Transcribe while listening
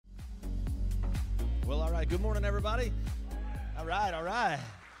right, good morning, everybody. All right.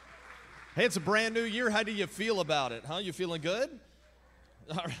 Hey, it's a brand new year. How do you feel about it, huh? You feeling good?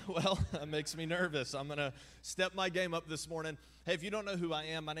 All right, well, that makes me nervous. I'm going to step my game up this morning. Hey, if you don't know who I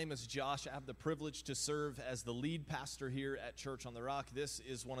am, my name is Josh. I have the privilege to serve as the lead pastor here at Church on the Rock. This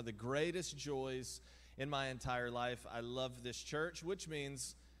is one of the greatest joys in my entire life. I love this church, which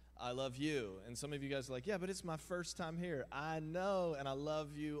means I love you. And some of you guys are like, yeah, but it's my first time here. I know, and I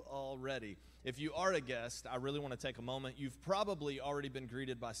love you already. If you are a guest, I really want to take a moment. You've probably already been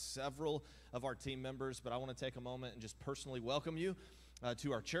greeted by several of our team members, but I want to take a moment and just personally welcome you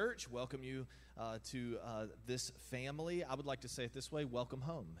to our church, welcome you to this family. I would like to say it this way, welcome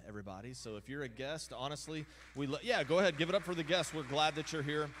home, everybody. So if you're a guest, honestly, go ahead, give it up for the guests. We're glad that you're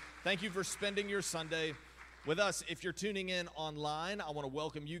here. Thank you for spending your Sunday with us. If you're tuning in online, I want to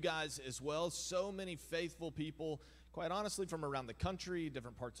welcome you guys as well. So many faithful people, quite honestly, from around the country,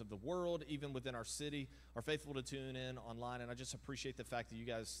 different parts of the world, even within our city, are faithful to tune in online. And I just appreciate the fact that you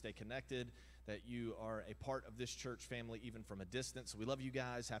guys stay connected, that you are a part of this church family, even from a distance. So we love you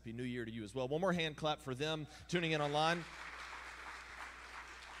guys. Happy New Year to you as well. One more hand clap for them tuning in online.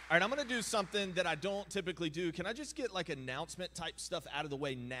 All right, I'm going to do something that I don't typically do. Can I just get like announcement type stuff out of the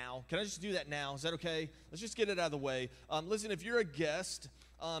way now? Can I just do that now? Is that okay? Let's just get it out of the way. Listen, if you're a guest,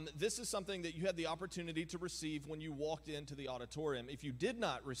 this is something that you had the opportunity to receive when you walked into the auditorium. If you did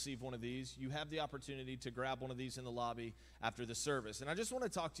not receive one of these, you have the opportunity to grab one of these in the lobby after the service. And I just want to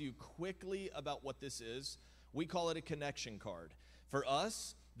talk to you quickly about what this is. We call it a connection card. For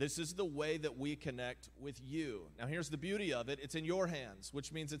us, this is the way that we connect with you. Now, here's the beauty of it. It's in your hands,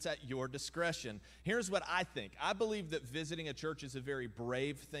 which means it's at your discretion. Here's what I think. I believe that visiting a church is a very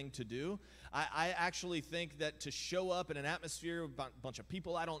brave thing to do. I actually think that to show up in an atmosphere with a bunch of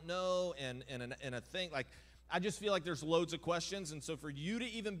people I don't know and a thing, like, I just feel like there's loads of questions. And so for you to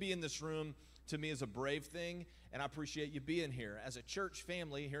even be in this room, to me, is a brave thing, and I appreciate you being here. As a church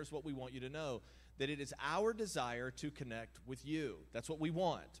family, here's what we want you to know. That it is our desire to connect with you. That's what we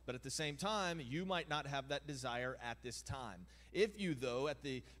want. But at the same time, you might not have that desire at this time. If you, though,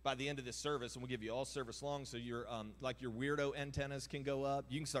 by the end of this service, and we'll give you all service long, so your weirdo antennas can go up.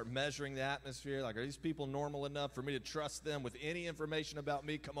 You can start measuring the atmosphere. Like, are these people normal enough for me to trust them with any information about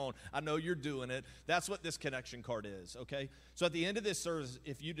me? Come on, I know you're doing it. That's what this connection card is, okay? So at the end of this service,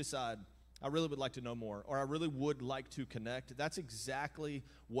 if you decide, I really would like to know more, or I really would like to connect, that's exactly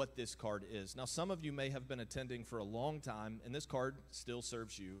what this card is. Now, some of you may have been attending for a long time, and this card still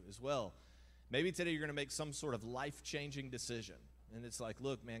serves you as well. Maybe today you're going to make some sort of life-changing decision, and it's like,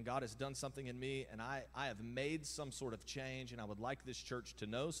 look, man, God has done something in me, and I have made some sort of change, and I would like this church to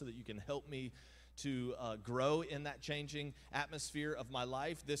know so that you can help me to grow in that changing atmosphere of my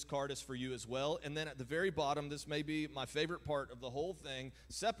life. This card is for you as well. And then at the very bottom, this may be my favorite part of the whole thing,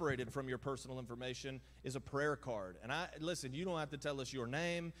 separated from your personal information, is a prayer card. And listen, you don't have to tell us your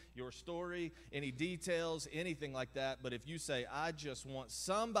name, your story, any details, anything like that. But if you say, I just want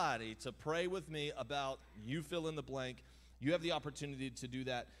somebody to pray with me about you fill in the blank, you have the opportunity to do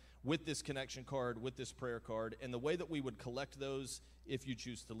that with this connection card, with this prayer card. And the way that we would collect those, if you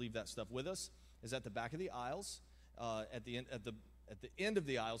choose to leave that stuff with us, is at the back of the aisles, at the end of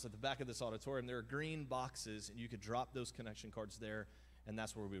the aisles, at the back of this auditorium. There are green boxes, and you could drop those connection cards there, and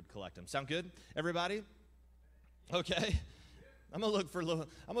that's where we would collect them. Sound good, everybody? Okay. I'm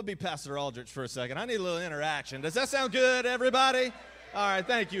gonna be Pastor Aldrich for a second. I need a little interaction. Does that sound good, everybody? All right,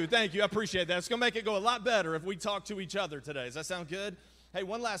 thank you. I appreciate that. It's gonna make it go a lot better if we talk to each other today. Does that sound good? Hey,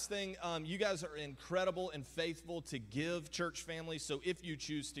 one last thing. You guys are incredible and faithful to give, church family. So if you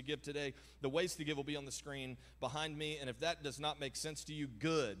choose to give today, the ways to give will be on the screen behind me. And if that does not make sense to you,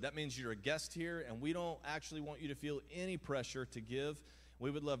 good. That means you're a guest here, and we don't actually want you to feel any pressure to give.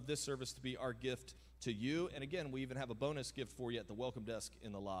 We would love this service to be our gift to you. And again, we even have a bonus gift for you at the welcome desk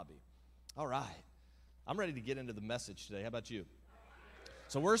in the lobby. All right. I'm ready to get into the message today. How about you?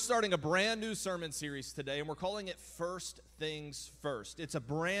 So we're starting a brand new sermon series today, and we're calling it First Things First. It's a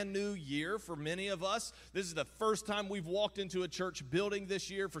brand new year for many of us. This is the first time we've walked into a church building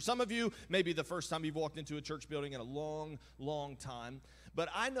this year. For some of you, maybe the first time you've walked into a church building in a long, long time. But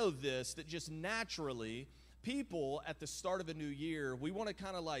I know this, that just naturally, people at the start of a new year, we want to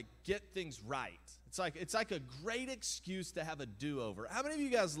kind of like get things right. It's like a great excuse to have a do-over. How many of you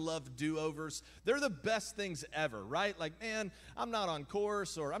guys love do-overs? They're the best things ever, right? Like, man, I'm not on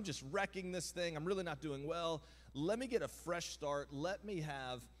course, or I'm just wrecking this thing. I'm really not doing well. Let me get a fresh start. Let me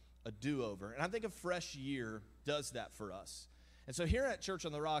have a do-over. And I think a fresh year does that for us. And so here at Church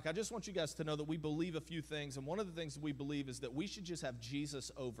on the Rock, I just want you guys to know that we believe a few things. And one of the things that we believe is that we should just have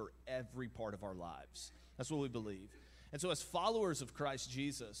Jesus over every part of our lives. That's what we believe. And so as followers of Christ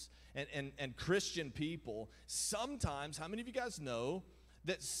Jesus and Christian people, sometimes, how many of you guys know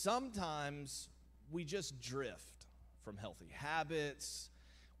that sometimes we just drift from healthy habits?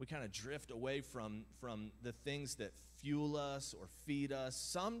 We kind of drift away from the things that fuel us or feed us.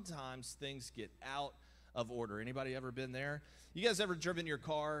 Sometimes things get out of order. Anybody ever been there? You guys ever driven your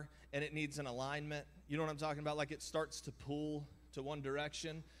car and it needs an alignment? You know what I'm talking about? Like it starts to pull to one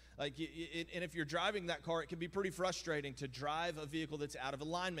direction. And if you're driving that car, it can be pretty frustrating to drive a vehicle that's out of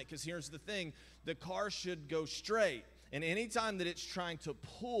alignment, because here's the thing, the car should go straight. And anytime that it's trying to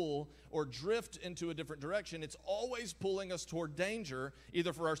pull or drift into a different direction, it's always pulling us toward danger,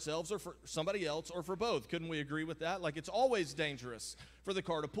 either for ourselves or for somebody else or for both. Couldn't we agree with that? Like, it's always dangerous for the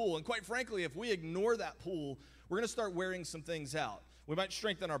car to pull. And quite frankly, if we ignore that pull, we're going to start wearing some things out. We might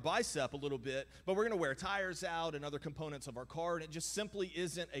strengthen our bicep a little bit, but we're going to wear tires out and other components of our car, and it just simply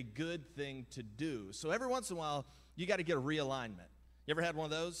isn't a good thing to do. So every once in a while, you got to get a realignment. You ever had one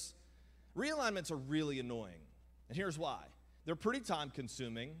of those? Realignments are really annoying, and here's why. They're pretty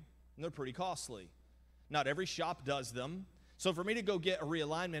time-consuming, and they're pretty costly. Not every shop does them. So for me to go get a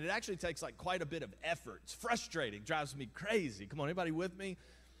realignment, it actually takes like quite a bit of effort. It's frustrating, drives me crazy. Come on, anybody with me?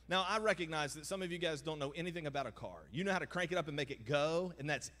 Now, I recognize that some of you guys don't know anything about a car. You know how to crank it up and make it go, and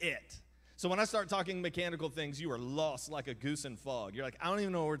that's it. So when I start talking mechanical things, you are lost like a goose in fog. You're like, I don't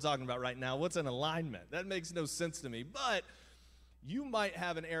even know what we're talking about right now. What's an alignment? That makes no sense to me. But you might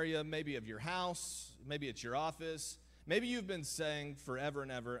have an area maybe of your house, maybe it's your office. Maybe you've been saying forever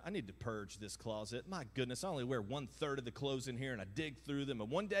and ever, I need to purge this closet. My goodness, I only wear 1/3 of the clothes in here, and I dig through them.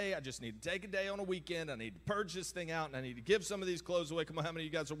 And one day, I just need to take a day on a weekend. I need to purge this thing out, and I need to give some of these clothes away. Come on, how many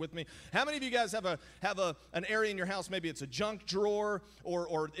of you guys are with me? How many of you guys have an area in your house? Maybe it's a junk drawer,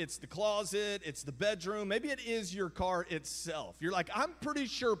 or it's the closet, it's the bedroom. Maybe it is your car itself. You're like, I'm pretty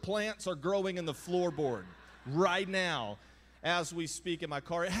sure plants are growing in the floorboard right now as we speak in my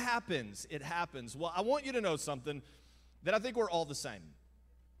car. It happens. It happens. Well, I want you to know something, that I think we're all the same.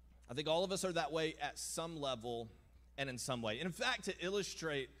 I think all of us are that way at some level and in some way. And in fact, to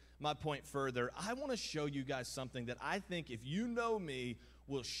illustrate my point further, I want to show you guys something that I think, if you know me,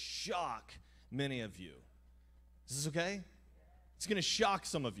 will shock many of you. Is this okay? It's going to shock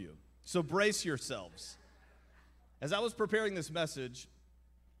some of you. So brace yourselves. As I was preparing this message,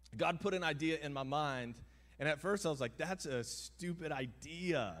 God put an idea in my mind, and at first I was like, that's a stupid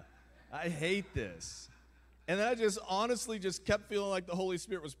idea. I hate this. And then I just honestly just kept feeling like the Holy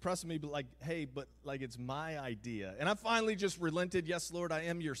Spirit was pressing me, but like, hey, but like it's my idea. And I finally just relented. Yes, Lord, I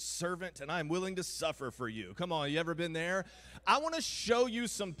am your servant, and I am willing to suffer for you. Come on, you ever been there? I want to show you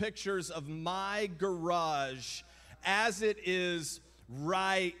some pictures of my garage as it is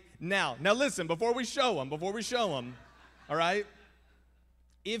right now. Now listen, before we show them, all right?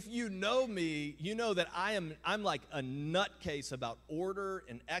 If you know me, you know that I'm like a nutcase about order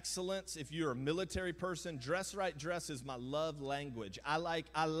and excellence. If you're a military person, dress right dress is my love language. I like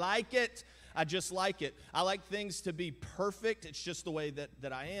it. I just like it. I like things to be perfect. It's just the way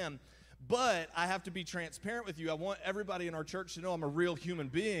that I am. But I have to be transparent with you. I want everybody in our church to know I'm a real human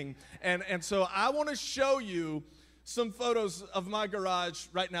being. And so I want to show you some photos of my garage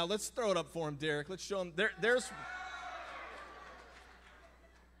right now. Let's throw it up for him, Derek. Let's show him. There's...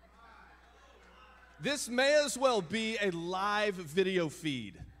 This may as well be a live video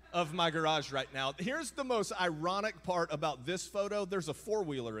feed of my garage right now. Here's the most ironic part about this photo. There's a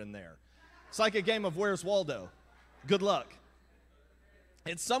four-wheeler in there. It's like a game of Where's Waldo. Good luck.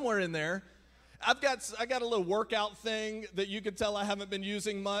 It's somewhere in there. I got a little workout thing that you can tell I haven't been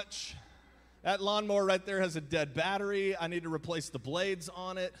using much. That lawnmower right there has a dead battery. I need to replace the blades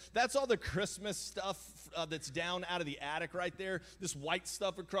on it. That's all the Christmas stuff that's down out of the attic right there. This white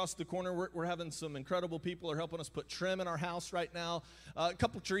stuff across the corner. We're having some incredible people are helping us put trim in our house right now. A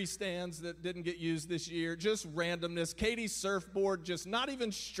couple tree stands that didn't get used this year. Just randomness. Katie's surfboard, just not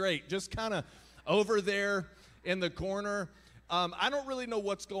even straight, just kind of over there in the corner. I don't really know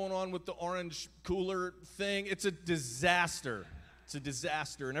what's going on with the orange cooler thing. It's a disaster. It's a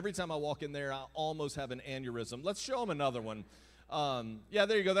disaster, and every time I walk in there, I almost have an aneurysm. Let's show them another one. Yeah,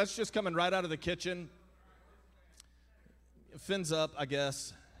 there you go. That's just coming right out of the kitchen. Fins up, I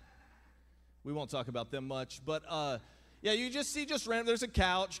guess. We won't talk about them much, but yeah, you just see random. There's a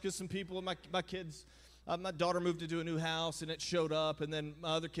couch because some people, my kids, my daughter moved into a new house, and it showed up, and then my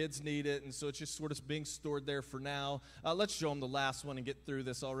other kids need it, and so it's just sort of being stored there for now. Let's show them the last one and get through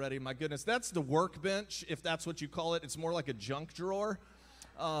this already. My goodness, that's the workbench, if that's what you call it. It's more like a junk drawer.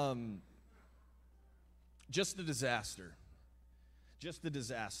 Just a disaster. Just a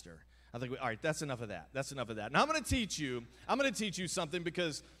disaster. I think, all right, that's enough of that. That's enough of that. Now I'm going to teach you something,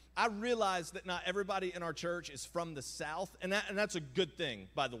 because I realize that not everybody in our church is from the South, and that's a good thing,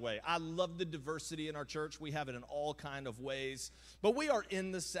 by the way. I love the diversity in our church. We have it in all kind of ways, but we are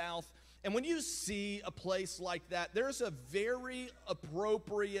in the South, and when you see a place like that, there's a very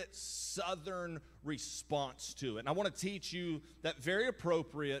appropriate Southern response to it, and I want to teach you that very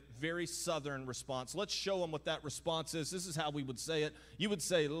appropriate, very Southern response. Let's show them what that response is. This is how we would say it. You would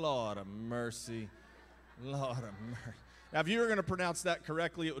say, Lord of mercy, Lord of mercy. Now, if you were going to pronounce that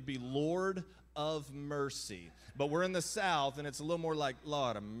correctly, it would be Lord of mercy. But we're in the South, and it's a little more like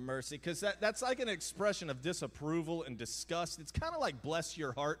Lord of mercy, because that's like an expression of disapproval and disgust. It's kind of like bless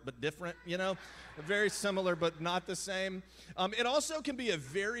your heart, but different, you know? Very similar, but not the same. It also can be a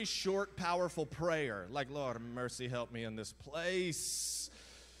very short, powerful prayer, like Lord of mercy, help me in this place.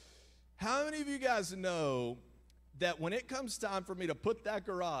 How many of you guys know that when it comes time for me to put that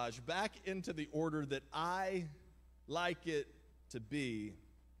garage back into the order that I like it to be,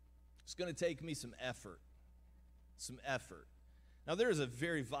 it's going to take me some effort. Now, there is a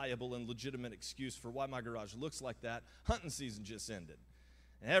very viable and legitimate excuse for why my garage looks like that. Hunting season just ended,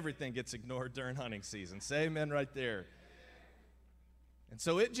 and everything gets ignored during hunting season. Say amen right there. And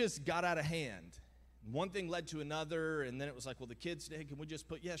so it just got out of hand. One thing led to another, and then it was like, well, the kids, hey, can we just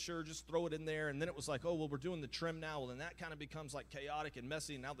put, yeah, sure, just throw it in there. And then it was like, oh, well, we're doing the trim now. Well, then that kind of becomes like chaotic and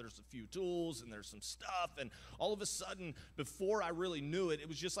messy, and now there's a few tools, and there's some stuff. And all of a sudden, before I really knew it, it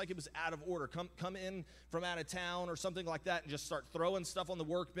was just like it was out of order. Come in from out of town or something like that and just start throwing stuff on the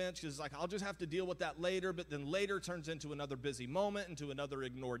workbench, because it's like, I'll just have to deal with that later. But then later turns into another busy moment, into another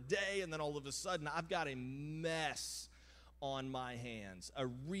ignored day, and then all of a sudden, I've got a mess on my hands, a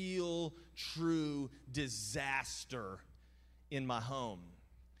real, true disaster in my home,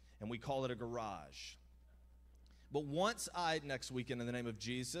 and we call it a garage. But once I, next weekend in the name of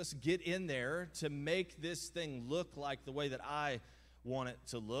Jesus, get in there to make this thing look like the way that I want it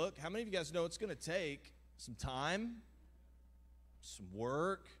to look, how many of you guys know it's going to take some time, some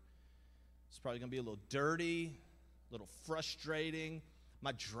work? It's probably going to be a little dirty, a little frustrating.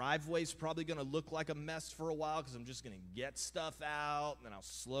 My driveway's probably going to look like a mess for a while, because I'm just going to get stuff out, and then I'll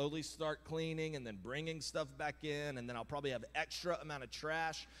slowly start cleaning and then bringing stuff back in, and then I'll probably have extra amount of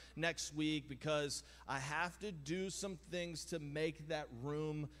trash next week, because I have to do some things to make that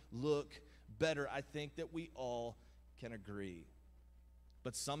room look better. I think that we all can agree.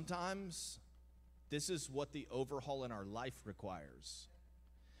 But sometimes this is what the overhaul in our life requires.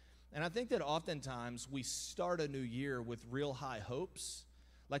 And I think that oftentimes we start a new year with real high hopes.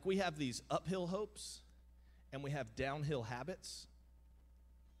 Like, we have these uphill hopes and we have downhill habits.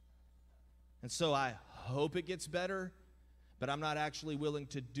 And so I hope it gets better, but I'm not actually willing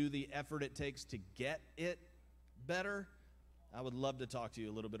to do the effort it takes to get it better. I would love to talk to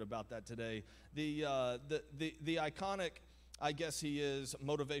you a little bit about that today. The iconic, I guess he is,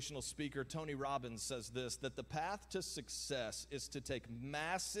 motivational speaker Tony Robbins says this, that the path to success is to take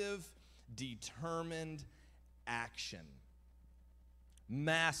massive, determined action.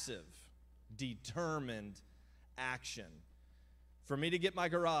 Massive, determined action. For me to get my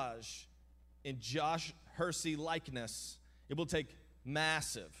garage in Josh Hersey likeness, it will take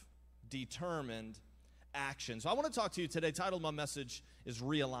massive, determined action. So I want to talk to you today. Title of my message is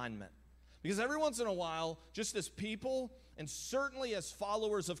Realignment. Because every once in a while, just as people, and certainly as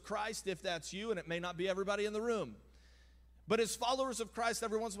followers of Christ, if that's you, and it may not be everybody in the room, but as followers of Christ,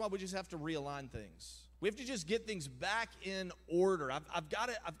 every once in a while, we just have to realign things. We have to just get things back in order. I've got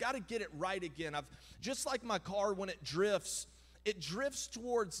to get it right again. Just like my car, when it drifts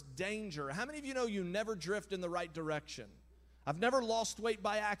towards danger. How many of you know you never drift in the right direction? I've never lost weight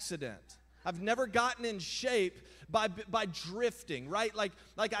by accident. I've never gotten in shape by drifting, right? Like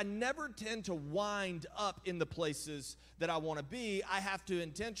I never tend to wind up in the places that I want to be. I have to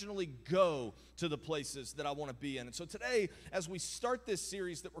intentionally go to the places that I want to be in. And so today, as we start this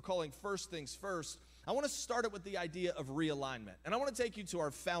series that we're calling First Things First, I want to start it with the idea of realignment. And I want to take you to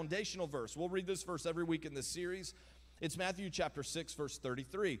our foundational verse. We'll read this verse every week in this series. It's Matthew chapter 6, verse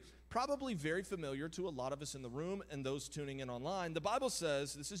 33. Probably very familiar to a lot of us in the room and those tuning in online. The Bible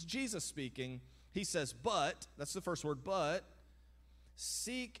says, this is Jesus speaking, he says, but, that's the first word, but,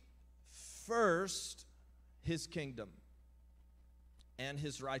 seek first his kingdom and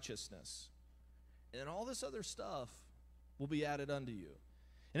his righteousness, and all this other stuff will be added unto you.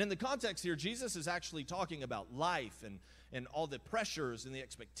 And in the context here, Jesus is actually talking about life and all the pressures and the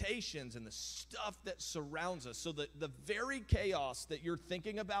expectations and the stuff that surrounds us. So the very chaos that you're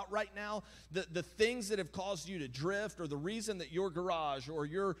thinking about right now, the things that have caused you to drift, or the reason that your garage or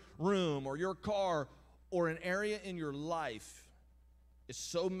your room or your car or an area in your life is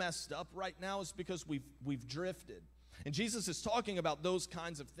so messed up right now, is because we've drifted. And Jesus is talking about those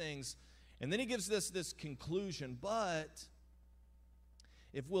kinds of things. And then he gives this conclusion. But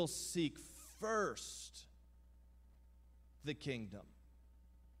if we'll seek first the kingdom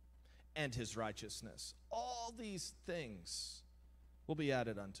and his righteousness, all these things will be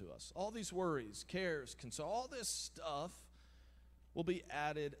added unto us. All these worries, cares, concern, all this stuff will be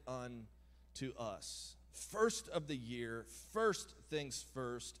added unto us. First of the year, first things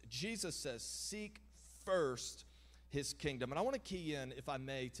first. Jesus says, seek first his kingdom. And I want to key in, if I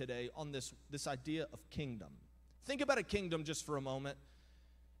may, today on this idea of kingdom. Think about a kingdom just for a moment.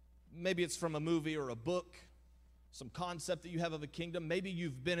 Maybe it's from a movie or a book, some concept that you have of a kingdom. Maybe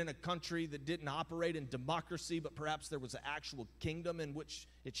you've been in a country that didn't operate in democracy, but perhaps there was an actual kingdom in which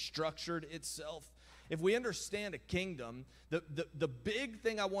it structured itself. If we understand a kingdom, the big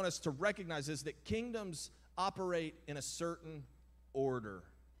thing I want us to recognize is that kingdoms operate in a certain order.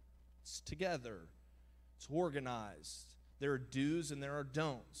 It's together. It's organized. There are do's and there are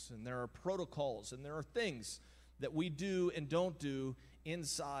don'ts, and there are protocols, and there are things that we do and don't do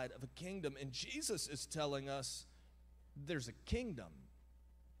inside of a kingdom. And Jesus is telling us there's a kingdom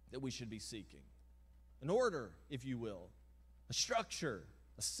that we should be seeking. An order, if you will. A structure,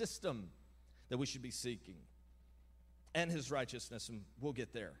 a system that we should be seeking. And his righteousness, and we'll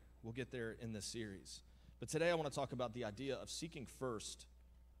get there. We'll get there in this series. But today I want to talk about the idea of seeking first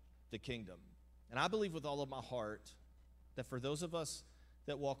the kingdom. And I believe with all of my heart that for those of us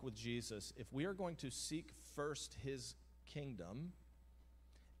that walk with Jesus, if we are going to seek first his kingdom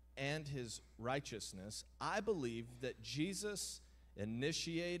and his righteousness, I believe that Jesus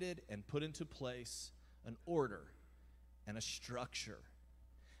initiated and put into place an order and a structure.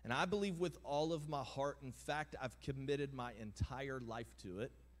 And I believe with all of my heart, in fact, I've committed my entire life to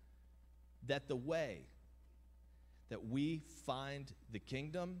it, that the way that we find the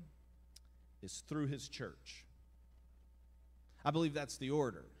kingdom is through his church. I believe that's the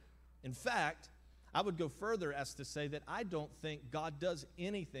order. In fact, I would go further as to say that I don't think God does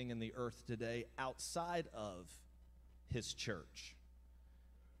anything in the earth today outside of his church.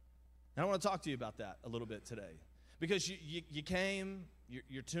 And I want to talk to you about that a little bit today. Because you came,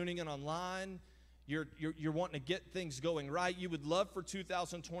 you're tuning in online, you're wanting to get things going right. You would love for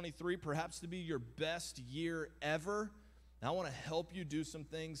 2023 perhaps to be your best year ever. And I want to help you do some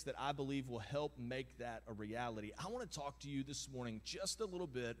things that I believe will help make that a reality. I want to talk to you this morning just a little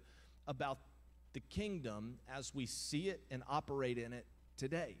bit about the kingdom as we see it and operate in it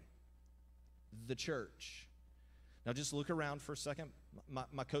today. The church. Now just look around for a second.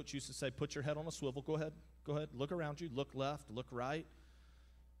 My coach used to say, put your head on a swivel. Go ahead. Look around you. Look left. Look right.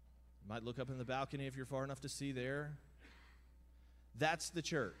 You might look up in the balcony if you're far enough to see there. That's the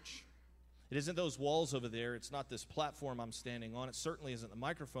church. It isn't those walls over there. It's not this platform I'm standing on. It certainly isn't the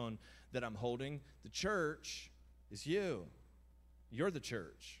microphone that I'm holding. The church is you. You're the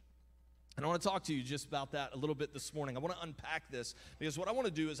church. And I want to talk to you just about that a little bit this morning. I want to unpack this because what I want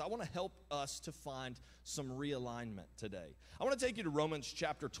to do is I want to help us to find some realignment today. I want to take you to Romans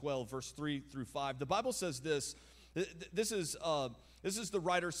chapter 12, verse 3 through 5. The Bible says this. This is the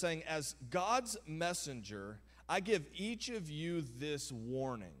writer saying, as God's messenger, I give each of you this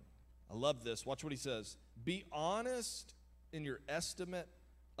warning. I love this. Watch what he says. Be honest in your estimate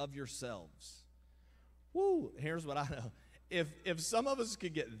of yourselves. Woo, here's what I know. If some of us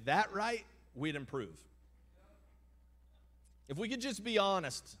could get that right, we'd improve. If we could just be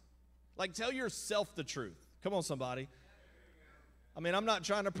honest, like tell yourself the truth. Come on, somebody. I mean, I'm not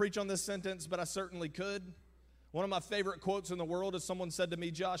trying to preach on this sentence, but I certainly could. One of my favorite quotes in the world is someone said to me,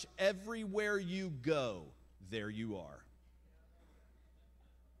 Josh, everywhere you go, there you are.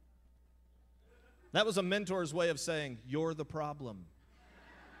 That was a mentor's way of saying, you're the problem.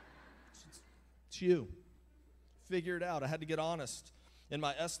 It's you. Figure it out. I had to get honest in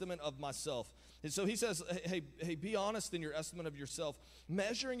my estimate of myself. And so he says, hey, be honest in your estimate of yourself,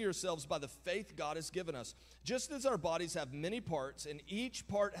 measuring yourselves by the faith God has given us. Just as our bodies have many parts, and each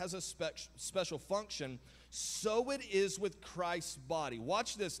part has a special function, so it is with Christ's body.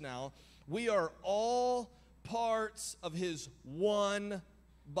 Watch this now. We are all parts of his one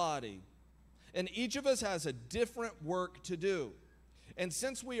body. And each of us has a different work to do. And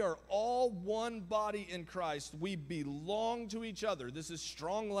since we are all one body in Christ, we belong to each other. This is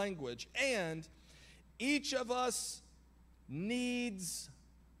strong language. And each of us needs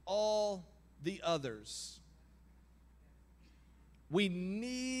all the others. We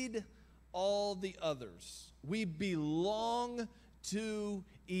need all the others. We belong to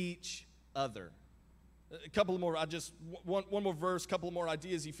each other. A couple more, one more verse, couple more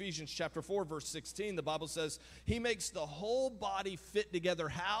ideas. Ephesians chapter 4, verse 16, the Bible says, he makes the whole body fit together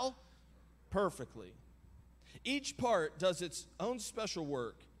how? Perfectly. Each part does its own special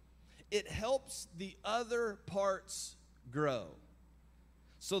work. It helps the other parts grow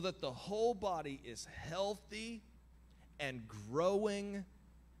so that the whole body is healthy and growing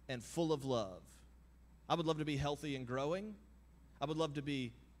and full of love. I would love to be healthy and growing. I would love to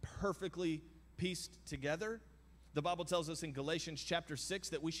be perfectly pieced together. The Bible tells us in Galatians chapter 6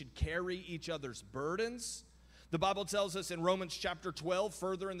 that we should carry each other's burdens. The Bible tells us in Romans chapter 12,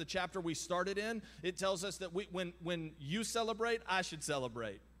 further in the chapter we started in, it tells us that when you celebrate, I should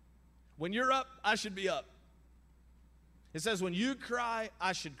celebrate. When you're up, I should be up. It says when you cry,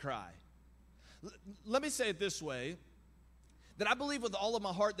 I should cry. Let me say it this way, that I believe with all of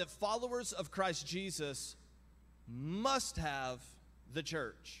my heart that followers of Christ Jesus must have the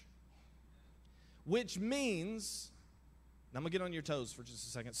church. Which means, now I'm going to get on your toes for just a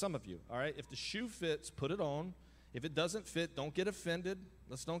second, some of you, all right? If the shoe fits, put it on. If it doesn't fit, don't get offended.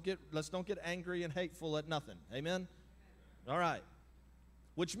 Let's don't get angry and hateful at nothing. Amen? All right.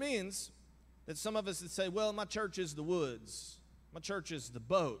 Which means that some of us would say, well, my church is the woods. My church is the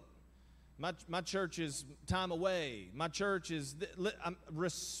boat. My church is time away. My church is...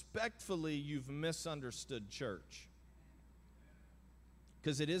 respectfully, you've misunderstood church.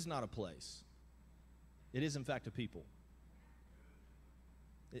 Because it is not a place. It is, in fact, a people.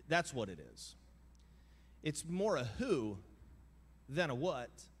 That's what it is. It's more a who than a what,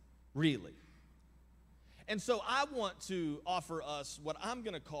 really. And so I want to offer us what I'm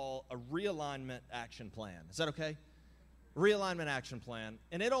going to call a realignment action plan. Is that okay? Realignment action plan.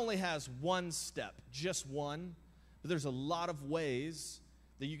 And it only has one step, just one. But there's a lot of ways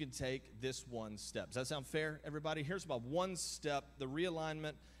that you can take this one step. Does that sound fair, everybody? Here's about one step. The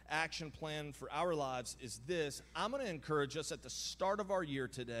realignment action plan for our lives is this. I'm going to encourage us at the start of our year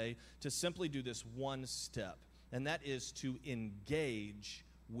today to simply do this one step, and that is to engage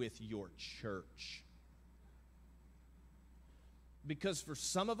with your church. Because for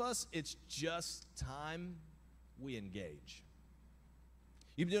some of us, it's just time we engage.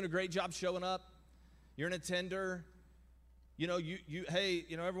 You've been doing a great job showing up. You're an attender. Hey,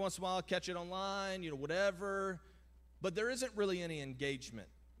 every once in a while I catch it online, whatever. But there isn't really any engagement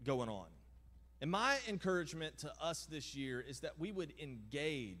going on. And my encouragement to us this year is that we would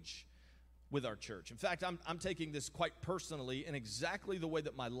engage with our church. In fact, I'm taking this quite personally, and exactly the way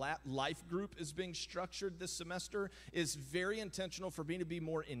that my life group is being structured this semester is very intentional for me to be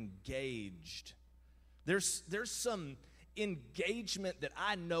more engaged. There's some engagement that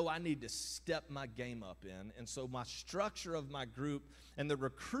I know I need to step my game up in, and so my structure of my group and the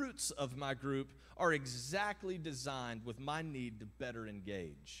recruits of my group are exactly designed with my need to better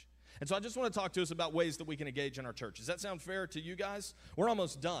engage. And so I just want to talk to us about ways that we can engage in our church. Does that sound fair to you guys? We're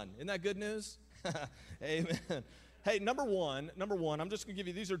almost done. Isn't that good news? Amen. Hey, number one, I'm just going to give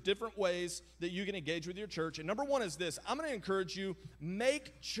you, these are different ways that you can engage with your church. And number one is this. I'm going to encourage you,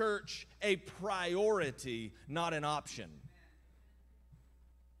 make church a priority, not an option.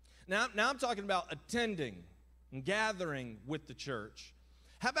 Now I'm talking about attending and gathering with the church.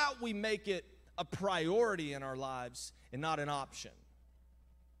 How about we make it a priority in our lives and not an option?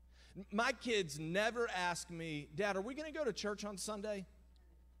 My kids never ask me, Dad, are we going to go to church on Sunday?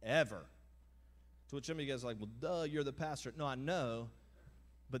 Ever. To which some of you guys are like, well, duh, you're the pastor. No, I know,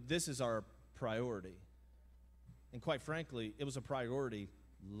 but this is our priority. And quite frankly, it was a priority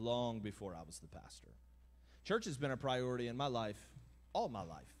long before I was the pastor. Church has been a priority in my life, all my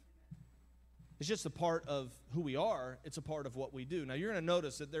life. It's just a part of who we are. It's a part of what we do. Now, you're going to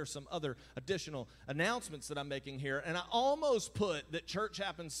notice that there's some other additional announcements that I'm making here. And I almost put that church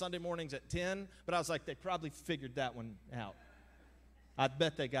happens Sunday mornings at 10, but I was like, they probably figured that one out. I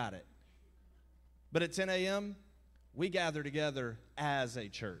bet they got it. But at 10 a.m., we gather together as a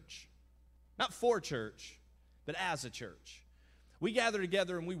church. Not for church, but as a church. We gather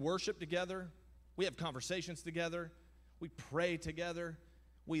together and we worship together. We have conversations together. We pray together.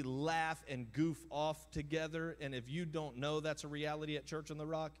 We laugh and goof off together, and if you don't know that's a reality at Church on the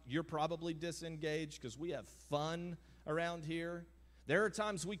Rock, you're probably disengaged because we have fun around here. There are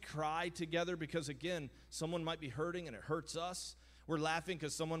times we cry together because, again, someone might be hurting and it hurts us. We're laughing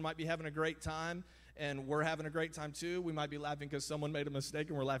because someone might be having a great time, and we're having a great time too. We might be laughing because someone made a mistake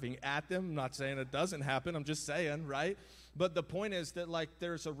and we're laughing at them. I'm not saying it doesn't happen. I'm just saying, right? But the point is that,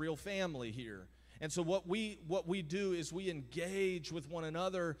 there's a real family here. And so what we do is we engage with one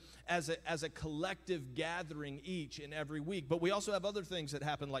another as a collective gathering each and every week. But we also have other things that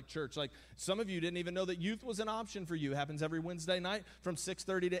happen like church. Like some of you didn't even know that youth was an option for you. It happens every Wednesday night from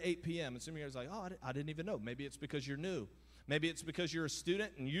 6:30 to 8 p.m. And some of you are like, oh, I didn't even know. Maybe it's because you're new. Maybe it's because you're a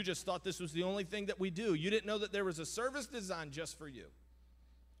student and you just thought this was the only thing that we do. You didn't know that there was a service designed just for you.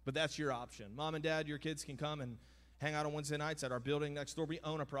 But that's your option. Mom and dad, your kids can come and hang out on Wednesday nights at our building next door. We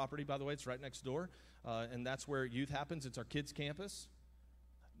own a property, by the way. It's right next door, and that's where youth happens. It's our kids' campus.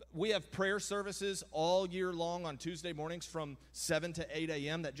 We have prayer services all year long on Tuesday mornings from 7 to 8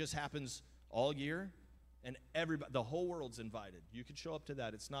 a.m. That just happens all year, and everybody, the whole world's invited. You could show up to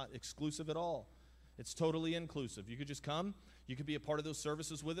that. It's not exclusive at all. It's totally inclusive. You could just come. You could be a part of those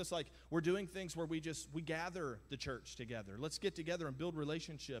services with us. Like, we're doing things where we gather the church together. Let's get together and build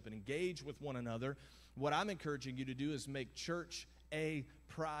relationship and engage with one another. What I'm encouraging you to do is make church a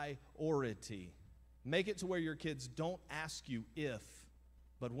priority. Make it to where your kids don't ask you if,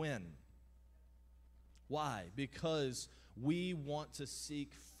 but when. Why? Because we want to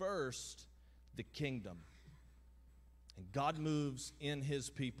seek first the kingdom. And God moves in his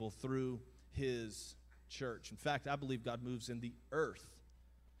people through his church. In fact, I believe God moves in the earth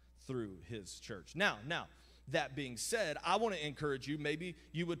through his church. Now, that being said, I want to encourage you, maybe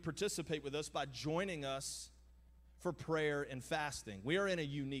you would participate with us by joining us for prayer and fasting. We are in a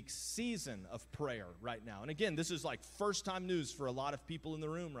unique season of prayer right now. And again, this is like first-time news for a lot of people in the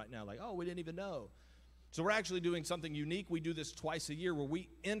room right now. Like, oh, we didn't even know. So we're actually doing something unique. We do this twice a year where we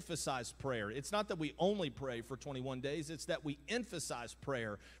emphasize prayer. It's not that we only pray for 21 days. It's that we emphasize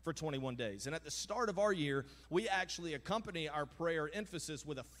prayer for 21 days. And at the start of our year, we actually accompany our prayer emphasis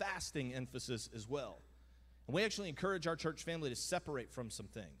with a fasting emphasis as well. And we actually encourage our church family to separate from some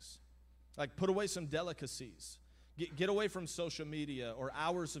things. Like put away some delicacies. Get away from social media or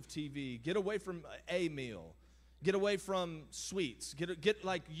hours of TV. Get away from a meal. Get away from sweets. Get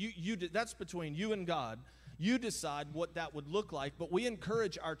like you. That's between you and God. You decide what that would look like. But we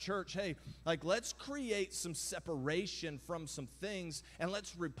encourage our church, hey, like let's create some separation from some things and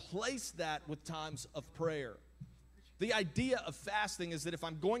let's replace that with times of prayer. The idea of fasting is that if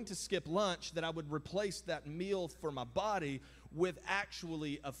I'm going to skip lunch, that I would replace that meal for my body with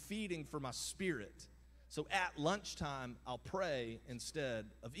actually a feeding for my spirit. So at lunchtime, I'll pray instead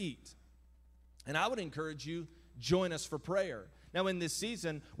of eat. And I would encourage you, join us for prayer. Now in this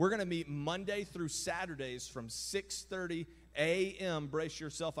season, we're going to meet Monday through Saturdays from 6:30 a.m. Brace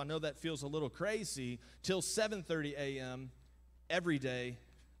yourself. I know that feels a little crazy. Till 7:30 a.m. every day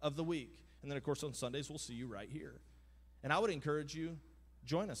of the week. And then, of course, on Sundays, we'll see you right here. And I would encourage you,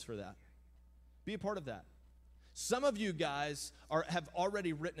 join us for that. Be a part of that. Some of you guys have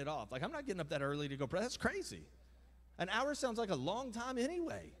already written it off. Like, I'm not getting up that early to go pray. That's crazy. An hour sounds like a long time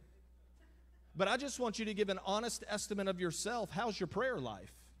anyway. But I just want you to give an honest estimate of yourself. How's your prayer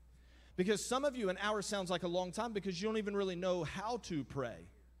life? Because some of you, an hour sounds like a long time because you don't even really know how to pray.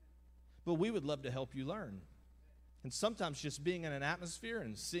 But we would love to help you learn. And sometimes just being in an atmosphere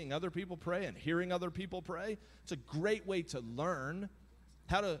and seeing other people pray and hearing other people pray, it's a great way to learn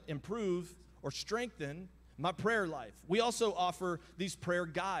how to improve or strengthen my prayer life. We also offer these prayer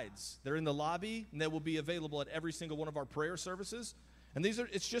guides. They're in the lobby, and they will be available at every single one of our prayer services. And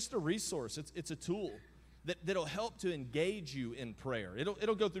it's just a resource. It's a tool that'll help to engage you in prayer.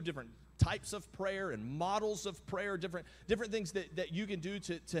 It'll go through different types of prayer and models of prayer, different things that you can do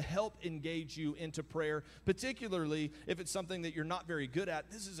to help engage you into prayer, particularly if it's something that you're not very good at.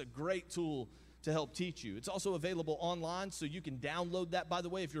 This is a great tool to help teach you. It's also available online, so you can download that. By the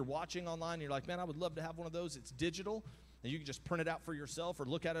way, if you're watching online and you're like, man, I would love to have one of those. It's digital, and you can just print it out for yourself or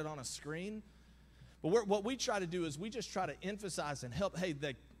look at it on a screen. But what we try to do is we just try to emphasize and help, hey,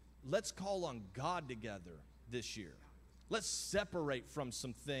 let's call on God together this year. Let's separate from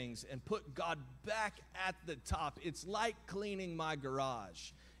some things and put God back at the top. It's like cleaning my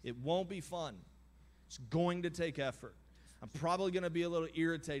garage. It won't be fun. It's going to take effort. I'm probably going to be a little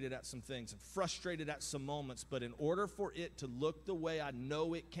irritated at some things and frustrated at some moments, but in order for it to look the way I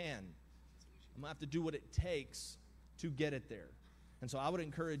know it can, I'm going to have to do what it takes to get it there. And so I would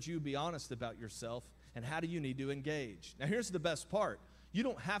encourage you, be honest about yourself, and how do you need to engage? Now here's the best part. You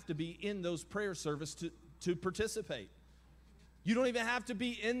don't have to be in those prayer services to participate. You don't even have to be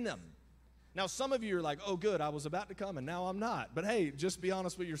in them. Now some of you are like, oh good, I was about to come and now I'm not. But hey, just be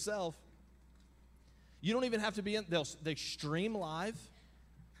honest with yourself. You don't even have to be in. They stream live.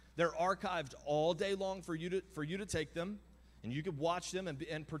 They're archived all day long for you to take them, and you could watch them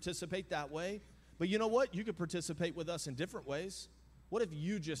and participate that way. But you know what? You could participate with us in different ways. What if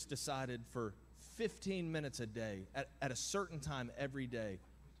you just decided for 15 minutes a day, at a certain time every day,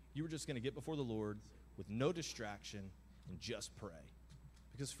 you were just going to get before the Lord with no distraction and just pray?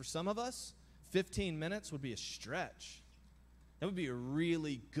 Because for some of us, 15 minutes would be a stretch. That would be a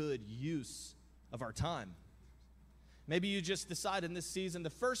really good use of our time. Maybe you just decide in this season, the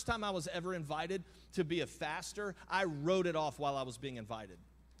first time I was ever invited to be a faster, I wrote it off while I was being invited.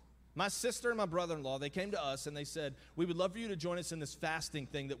 My sister and my brother-in-law, they came to us and they said, we would love for you to join us in this fasting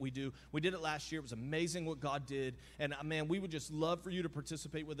thing that we do. We did it last year. It was amazing what God did. And man, we would just love for you to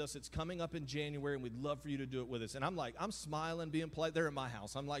participate with us. It's coming up in January and we'd love for you to do it with us. And I'm like, I'm smiling, being polite. They're in my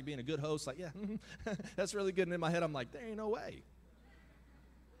house. I'm like being a good host, like, yeah, that's really good. And in my head, I'm like, there ain't no way.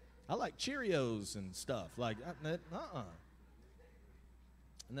 I like Cheerios and stuff. Like,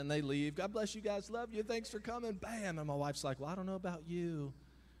 And then they leave. God bless you guys. Love you. Thanks for coming. Bam. And my wife's like, well, I don't know about you.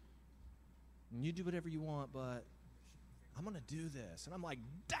 And you do whatever you want, but I'm going to do this. And I'm like,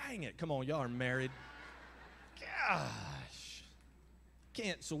 dang it. Come on, y'all are married. Gosh.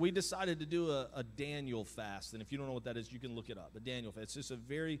 Can't. So we decided to do a Daniel fast. And if you don't know what that is, you can look it up. A Daniel fast. It's just a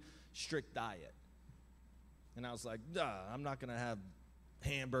very strict diet. And I was like, duh, I'm not going to have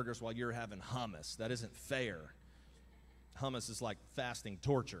hamburgers while you're having hummus. That isn't fair. Hummus is like fasting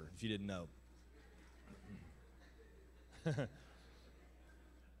torture, if you didn't know.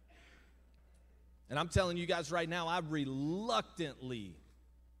 And I'm telling you guys right now, I reluctantly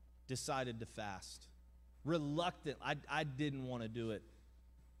decided to fast. Reluctant. I didn't want to do it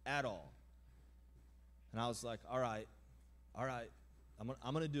at all. And I was like, all right, I'm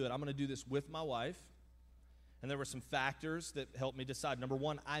going to do it. I'm going to do this with my wife. And there were some factors that helped me decide. Number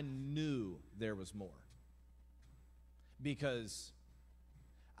one, I knew there was more. Because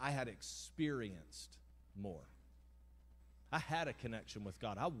I had experienced more. I had a connection with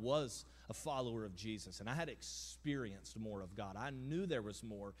God. I was a follower of Jesus, and I had experienced more of God. I knew there was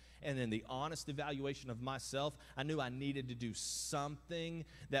more, and in the honest evaluation of myself, I knew I needed to do something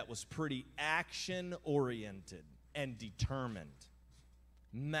that was pretty action-oriented and determined,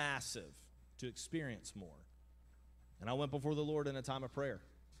 massive, to experience more. And I went before the Lord in a time of prayer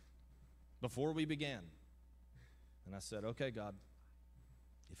before we began, and I said, okay, God,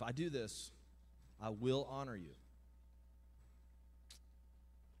 if I do this, I will honor you.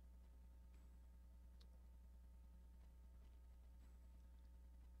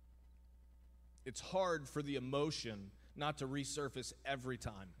 It's hard for the emotion not to resurface every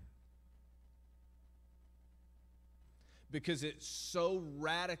time. Because it so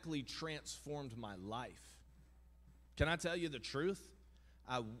radically transformed my life. Can I tell you the truth?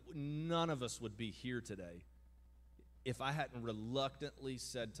 None of us would be here today if I hadn't reluctantly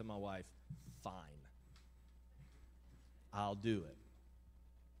said to my wife, fine, I'll do it.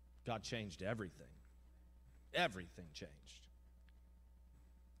 God changed everything. Everything changed.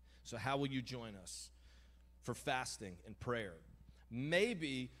 So how will you join us for fasting and prayer?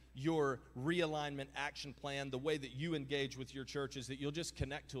 Maybe your realignment action plan, the way that you engage with your church, is that you'll just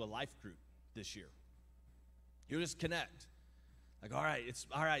connect to a life group this year. You'll just connect. Like, all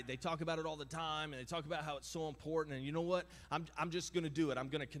right, they talk about it all the time, and they talk about how it's so important, and you know what? I'm just going to do it. I'm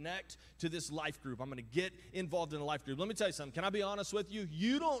going to connect to this life group. I'm going to get involved in a life group. Let me tell you something. Can I be honest with you?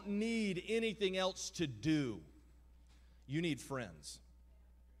 You don't need anything else to do. You need friends.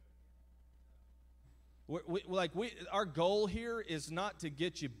 Our goal here is not to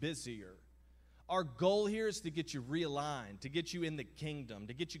get you busier. Our goal here is to get you realigned, to get you in the kingdom,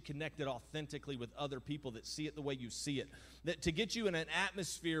 to get you connected authentically with other people that see it the way you see it, to get you in an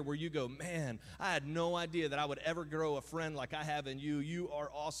atmosphere where you go, man, I had no idea that I would ever grow a friend like I have in you. You are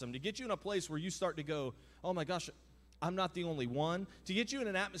awesome. To get you in a place where you start to go, oh my gosh, I'm not the only one. To get you in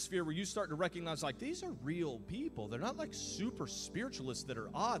an atmosphere where you start to recognize, like, these are real people. They're not like super spiritualists that are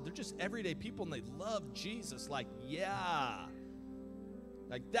odd. They're just everyday people, and they love Jesus. Like, yeah.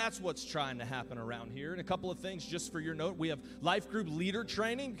 Like, that's what's trying to happen around here. And a couple of things just for your note. We have life group leader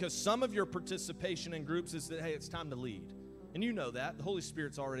training, because some of your participation in groups is that, hey, it's time to lead. And you know that. The Holy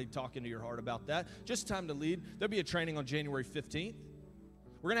Spirit's already talking to your heart about that. Just time to lead. There'll be a training on January 15th.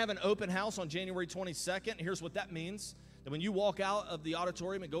 We're going to have an open house on January 22nd. Here's what that means. That when you walk out of the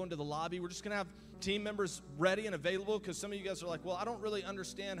auditorium and go into the lobby, we're just going to have team members ready and available, because some of you guys are like, well, I don't really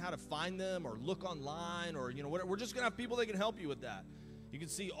understand how to find them or look online or, whatever. We're just going to have people that can help you with that. You can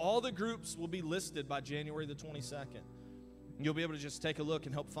see all the groups will be listed by January the 22nd. And you'll be able to just take a look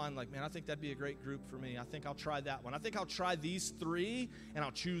and help find, like, man, I think that'd be a great group for me. I think I'll try that one. I think I'll try these three, and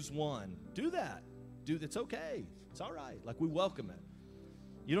I'll choose one. Do that. It's okay. It's all right. Like, we welcome it.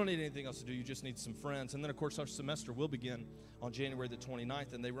 You don't need anything else to do. You just need some friends. And then, of course, our semester will begin on January the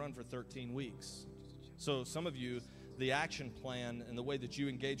 29th, and they run for 13 weeks. So some of you, the action plan and the way that you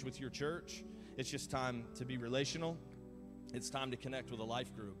engage with your church, it's just time to be relational. It's time to connect with a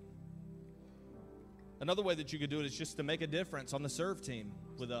life group. Another way that you could do it is just to make a difference on the serve team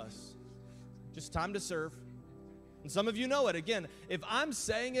with us. Just time to serve. And some of you know it. Again, if I'm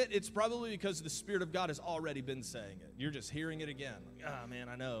saying it, it's probably because the Spirit of God has already been saying it. You're just hearing it again. Like, oh, man,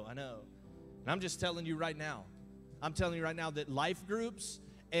 I know. And I'm just telling you right now. I'm telling you right now that life groups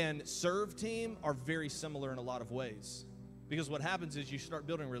and serve team are very similar in a lot of ways. Because what happens is you start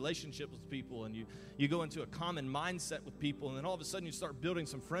building relationships with people, and you go into a common mindset with people, and then all of a sudden you start building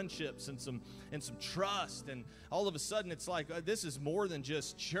some friendships and some trust, and all of a sudden it's like, this is more than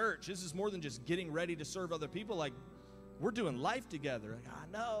just church. This is more than just getting ready to serve other people. Like, we're doing life together. Like, I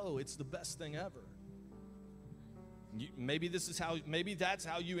know, it's the best thing ever. Maybe that's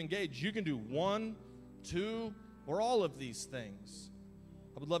how you engage. You can do 1, 2, or all of these things.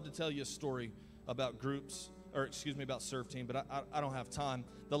 I would love to tell you a story about about serve team, but I don't have time.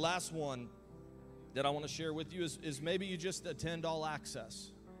 The last one that I want to share with you is maybe you just attend All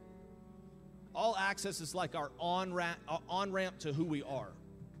Access. All Access is like our on-ramp to who we are.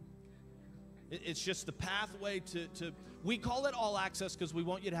 It's just the pathway to we call it All Access because we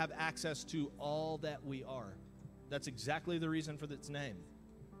want you to have access to all that we are. That's exactly the reason for its name.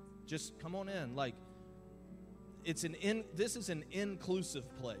 Just come on in. Like, this is an inclusive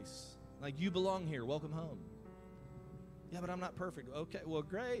place. Like, you belong here. Welcome home. Yeah, but I'm not perfect. Okay, well,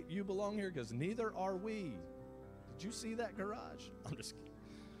 great. You belong here because neither are we. Did you see that garage? I'm just kidding.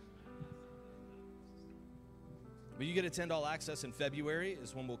 But you get to attend All Access in February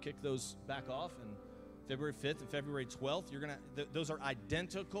is when we'll kick those back off. And February 5th and February 12th, those are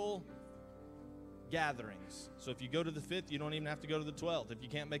identical gatherings. So if you go to the 5th, you don't even have to go to the 12th. If you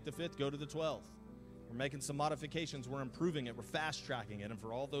can't make the 5th, go to the 12th. We're making some modifications. We're improving it. We're fast-tracking it. And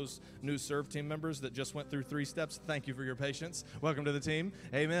for all those new serve team members that just went through 3 steps, thank you for your patience. Welcome to the team.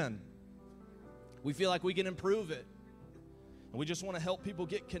 Amen. We feel like we can improve it. And we just want to help people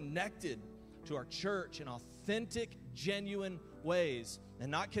get connected to our church in authentic, genuine ways.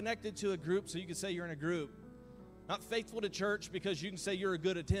 And not connected to a group so you can say you're in a group. Not faithful to church because you can say you're a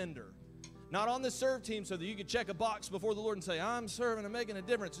good attender. Not on the serve team so that you can check a box before the Lord and say, I'm serving and making a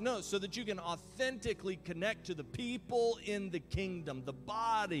difference. No, so that you can authentically connect to the people in the kingdom, the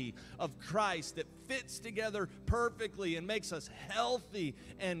body of Christ that fits together perfectly and makes us healthy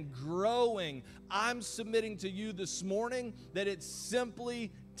and growing. I'm submitting to you this morning that it's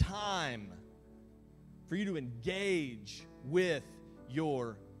simply time for you to engage with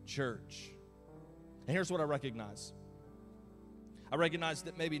your church. And here's what I recognize. I recognize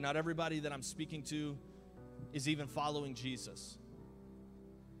that maybe not everybody that I'm speaking to is even following Jesus.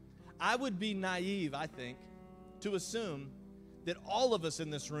 I would be naive, I think, to assume that all of us in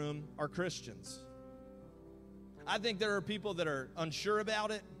this room are Christians. I think there are people that are unsure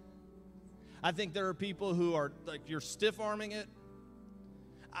about it. I think there are people who are like, you're stiff-arming it.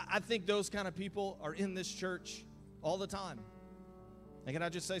 I think those kind of people are in this church all the time. And can I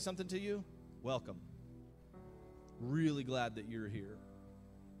just say something to you? Welcome. Really glad that you're here.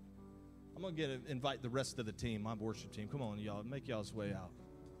 I'm going to invite the rest of the team, my worship team. Come on, y'all. Make y'all's way out.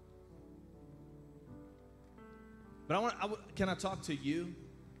 But can I talk to you?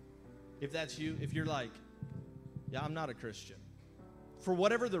 If that's you, if you're like, yeah, I'm not a Christian. For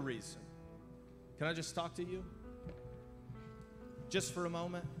whatever the reason. Can I just talk to you? Just for a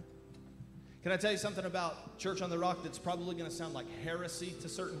moment? Can I tell you something about Church on the Rock that's probably going to sound like heresy to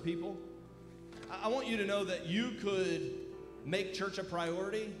certain people? I want you to know that you could make church a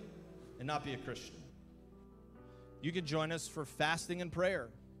priority and not be a Christian. You could join us for fasting and prayer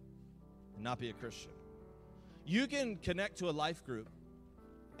and not be a Christian. You can connect to a life group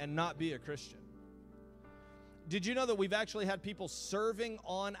and not be a Christian. Did you know that we've actually had people serving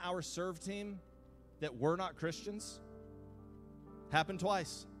on our serve team that were not Christians? Happened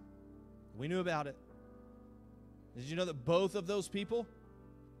twice. We knew about it. Did you know that both of those people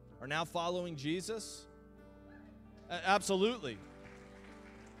are now following Jesus? Absolutely.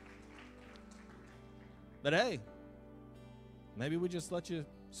 But hey, maybe we just let you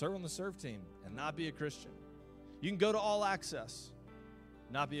serve on the serve team and not be a Christian. You can go to All Access,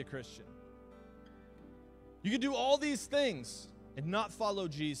 not be a Christian. You can do all these things and not follow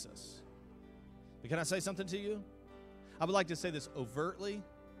Jesus. But can I say something to you? I would like to say this overtly,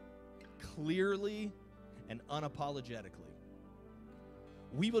 clearly, and unapologetically.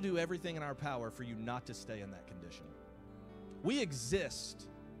 We will do everything in our power for you not to stay in that condition. We exist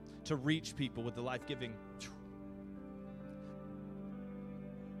to reach people with the life-giving.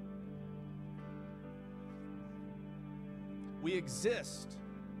 We exist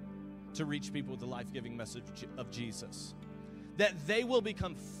to reach people with the life-giving message of Jesus. That they will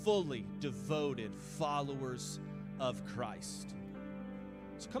become fully devoted followers of Christ.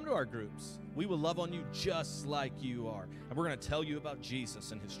 So come to our groups. We will love on you just like you are. And we're going to tell you about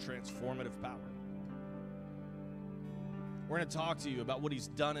Jesus and his transformative power. We're going to talk to you about what he's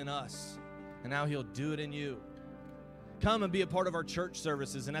done in us and how he'll do it in you. Come and be a part of our church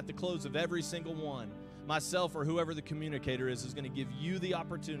services, and at the close of every single one, myself or whoever the communicator is going to give you the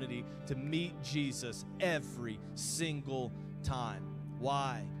opportunity to meet Jesus every single time.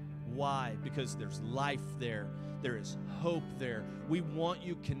 Why? Why? Because there's life there. There is hope there. We want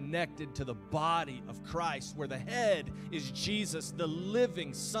you connected to the body of Christ, where the head is Jesus, the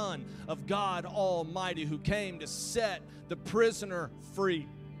living Son of God Almighty, who came to set the prisoner free.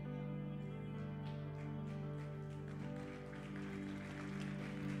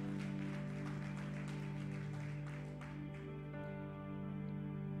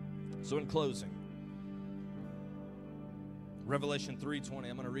 So in closing, Revelation 3:20,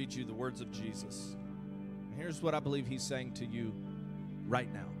 I'm going to read you the words of Jesus. And here's what I believe he's saying to you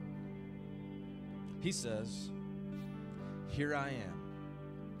right now. He says, "Here I am.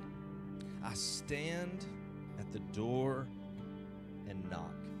 I stand at the door and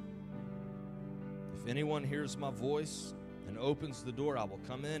knock. If anyone hears my voice and opens the door, I will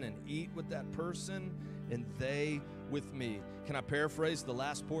come in and eat with that person and they with me." Can I paraphrase the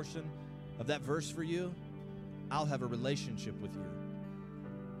last portion of that verse for you? I'll have a relationship with you.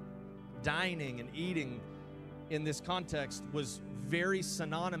 Dining and eating in this context was very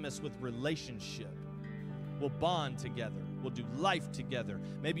synonymous with relationship. We'll bond together. We'll do life together.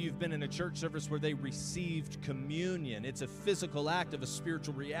 Maybe you've been in a church service where they received communion. It's a physical act of a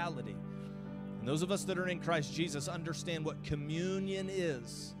spiritual reality. And those of us that are in Christ Jesus understand what communion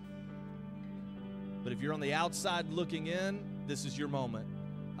is. But if you're on the outside looking in, this is your moment.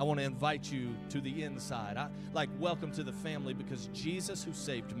 I want to invite you to the inside. Welcome to the family, because Jesus who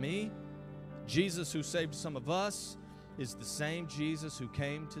saved me, Jesus who saved some of us, is the same Jesus who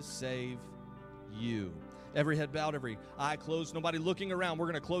came to save you. Every head bowed, every eye closed, nobody looking around. We're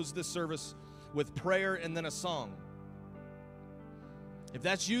going to close this service with prayer and then a song. If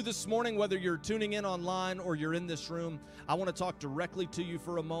that's you this morning, whether you're tuning in online or you're in this room, I want to talk directly to you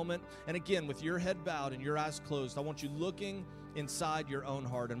for a moment. And again, with your head bowed and your eyes closed, I want you looking inside your own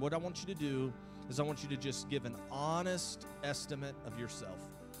heart. And what I want you to do is I want you to just give an honest estimate of yourself.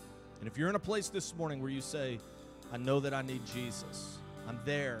 And if you're in a place this morning where you say, I know that I need Jesus, I'm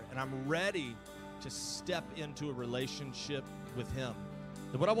there, and I'm ready to step into a relationship with Him,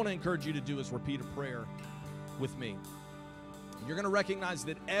 then what I want to encourage you to do is repeat a prayer with me. You're going to recognize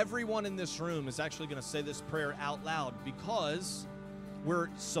that everyone in this room is actually going to say this prayer out loud, because we're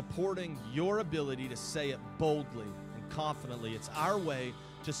supporting your ability to say it boldly and confidently. It's our way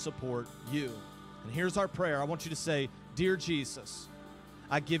to support you. And here's our prayer. I want you to say, "Dear Jesus,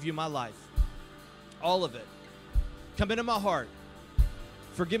 I give you my life, all of it. Come into my heart.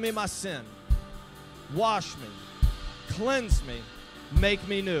 Forgive me my sin. Wash me. Cleanse me. Make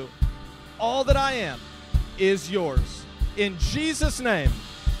me new. All that I am is yours. In Jesus' name,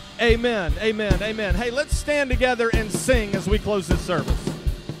 amen, amen, amen." Hey, let's stand together and sing as we close this service.